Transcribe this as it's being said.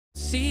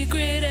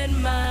secret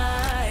admirer.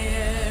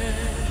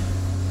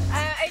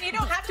 And you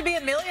don't have to be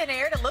a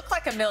millionaire to look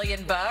like $1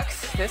 million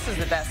bucks. This is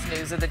the best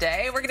news of the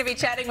day. We're going to be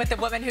chatting with the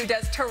woman who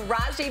does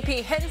Taraji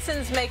P.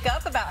 Henson's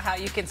makeup about how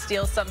you can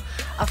steal some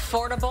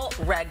affordable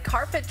red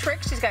carpet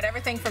tricks. She's got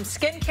everything from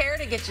skincare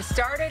to get you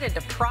started and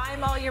to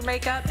prime all your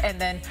makeup, and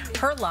then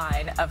her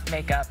line of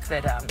makeup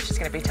that she's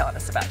going to be telling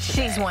us about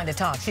today. She's one to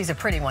talk. She's a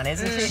pretty one,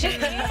 isn't she? She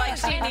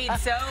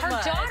needs so Her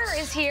much. daughter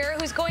is here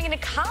who's going into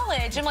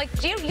college. I'm like,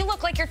 you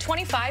look like you're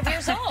 25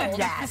 years old.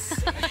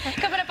 Yes.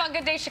 Coming up on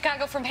Good Day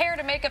Chicago, from hair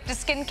to makeup to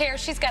skincare,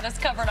 she's got us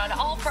covered on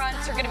all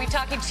fronts. We're going to be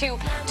talking to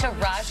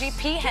Taraji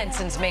P.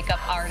 Henson's makeup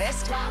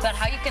artist about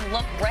how you can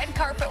look red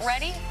carpet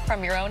ready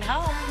from your own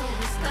home.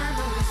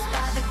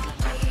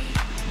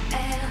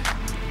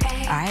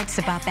 All right, it's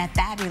about that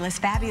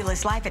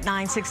fabulous life at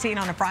 9:16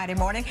 on a Friday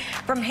morning.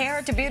 From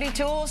hair to beauty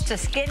tools to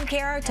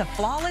skincare to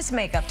flawless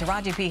makeup,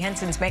 Taraji P.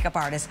 Henson's makeup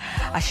artist,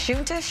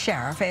 Ashunta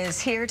Sheriff, is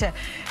here to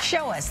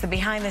show us the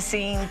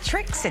behind-the-scenes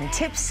tricks and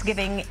tips,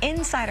 giving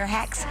insider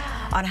hacks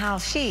on how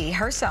she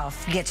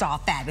herself gets all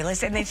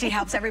fabulous, and then she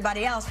helps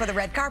everybody else for the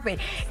red carpet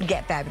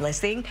get fabulous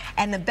thing.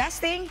 And the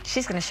best thing,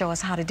 she's going to show us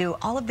how to do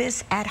all of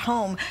this at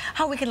home,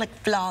 how we can look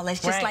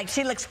flawless, just like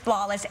she looks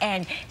flawless,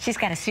 and she's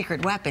got a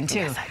secret weapon, too.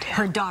 Yes, I do.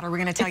 Her daughter. We're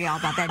going to tell you all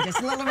about that in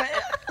just a little bit.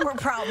 We're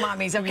proud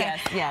mommies, okay? Yes,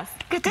 yes.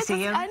 Good to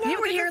see you. I know, you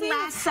were here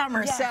last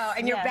summer, yes,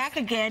 and you're back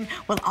again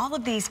with all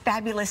of these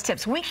fabulous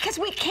tips. Because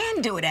we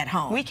can do it at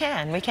home. We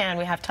can.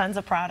 We have tons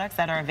of products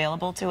that are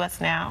available to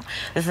us now.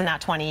 This is not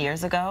 20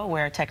 years ago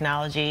where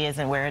technology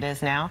isn't where it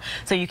is now.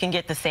 So you can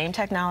get the same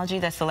technology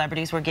that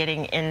celebrities were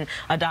getting in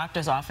a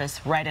doctor's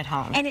office right at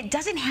home. And it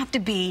doesn't have to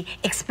be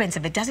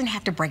expensive. It doesn't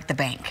have to break the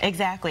bank.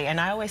 Exactly.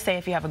 And I always say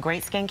if you have a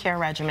great skincare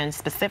regimen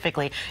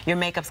specifically, your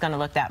makeup's going to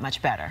look that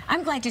much better.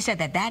 I'm glad you said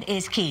that. That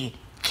is key.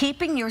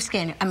 Keeping your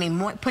skin,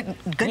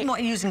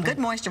 using good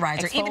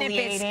moisturizer, even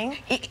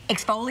if it's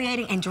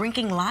exfoliating, and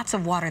drinking lots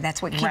of water.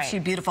 That's what keeps you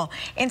beautiful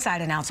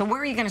inside and out. So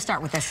where are you going to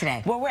start with us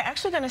today? Well, we're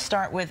actually going to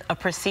start with a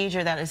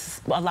procedure that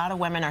is a lot of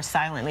women are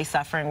silently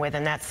suffering with,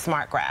 and that's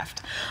smart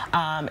graft.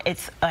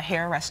 It's a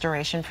hair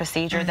restoration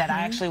procedure that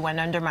I actually went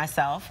under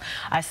myself.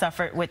 I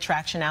suffered with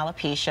traction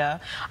alopecia.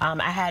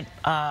 I had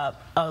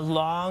a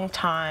long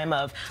time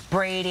of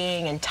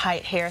braiding and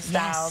tight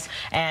hairstyles,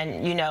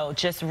 and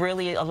just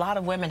really a lot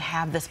of women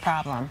have this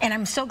problem. And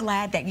I'm so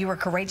glad that you were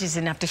courageous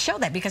enough to show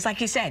that, because like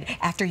you said,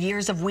 after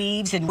years of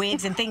weaves and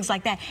wigs and things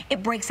like that,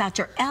 it breaks out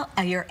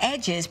your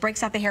edges,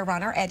 breaks out the hair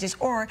around our edges,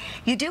 or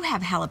you do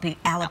have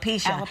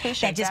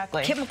alopecia that just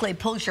chemically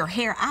pulls your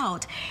hair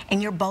out,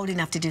 and you're bold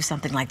enough to do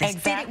something like this.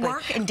 Did it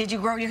work, and did you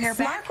grow your hair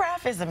back? Smart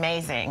graft is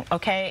amazing,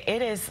 okay?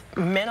 It is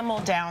minimal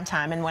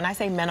downtime, and when I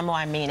say minimal,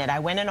 I mean it. I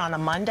went in on a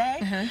Monday.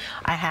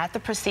 I had the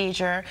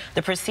procedure.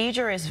 The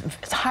procedure is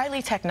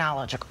highly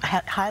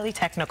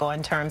technical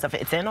in terms of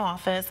it's in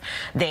office.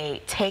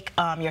 They take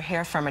your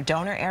hair from a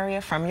donor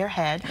area from your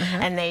head,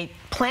 and they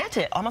plant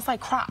it almost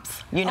like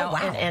crops,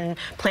 and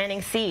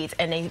planting seeds,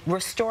 and they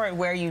restore it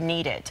where you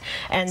need it.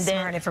 And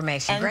smart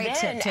information. Great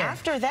tip too.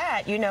 After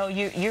that, you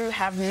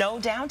have no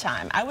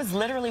downtime. I was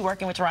literally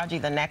working with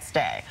Taraji the next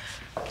day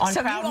on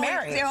Proud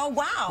Mary. Oh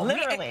wow!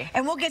 Literally.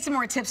 And we'll get some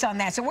more tips on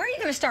that. So where are you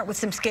going to start with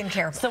some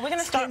skincare? So we're going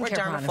to start with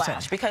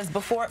Dermaflash, because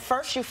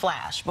first you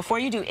flash. Before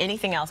you do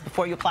anything else,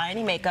 before you apply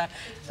any makeup,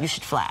 you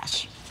should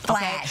flash.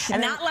 Flash. Okay?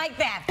 And not like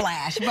that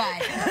flash,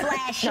 but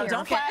flash here. No,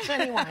 don't flash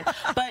anyone.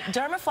 But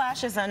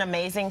Dermaflash is an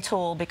amazing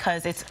tool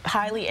because it's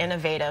highly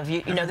innovative.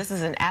 You know, this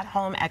is an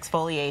at-home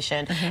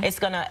exfoliation. It's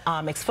going to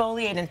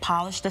exfoliate and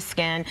polish the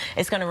skin.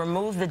 It's going to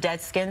remove the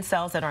dead skin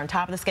cells that are on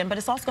top of the skin, but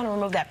it's also going to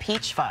remove that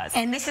peach fuzz.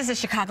 And this is a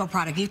Chicago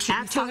product. You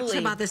talked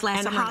about this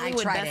last summer, and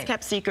Hollywood, I tried best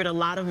kept secret, a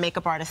lot of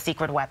makeup artists'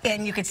 secret weapon.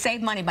 And you could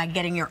save money by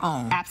getting your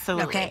own.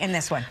 Absolutely. Okay, and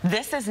this one.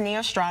 This is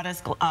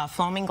Neostrata's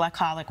Foaming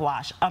Glycolic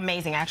Wash.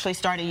 Amazing. I actually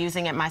started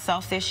using it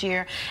myself this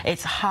year.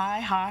 It's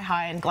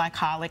high in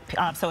glycolic,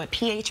 so it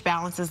pH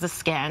balances the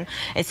skin.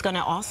 It's going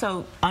to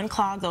also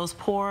unclog those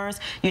pores,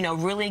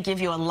 really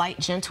give you a light,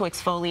 gentle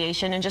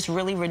exfoliation and just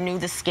really renew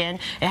the skin.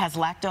 It has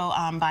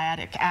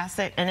lactobiotic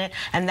acid in it,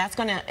 and that's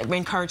going to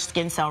encourage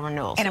skin cell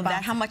renewal. And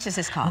about how much does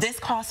this cost? This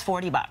costs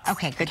 $40.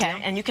 Okay, good deal.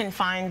 And you can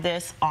find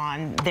this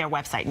on their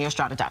website,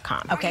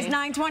 neostrata.com. Okay, it's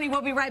 9:20.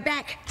 We'll be right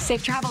back.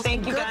 Safe travels.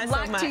 Thank you guys so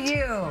much. Good luck to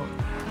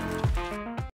you.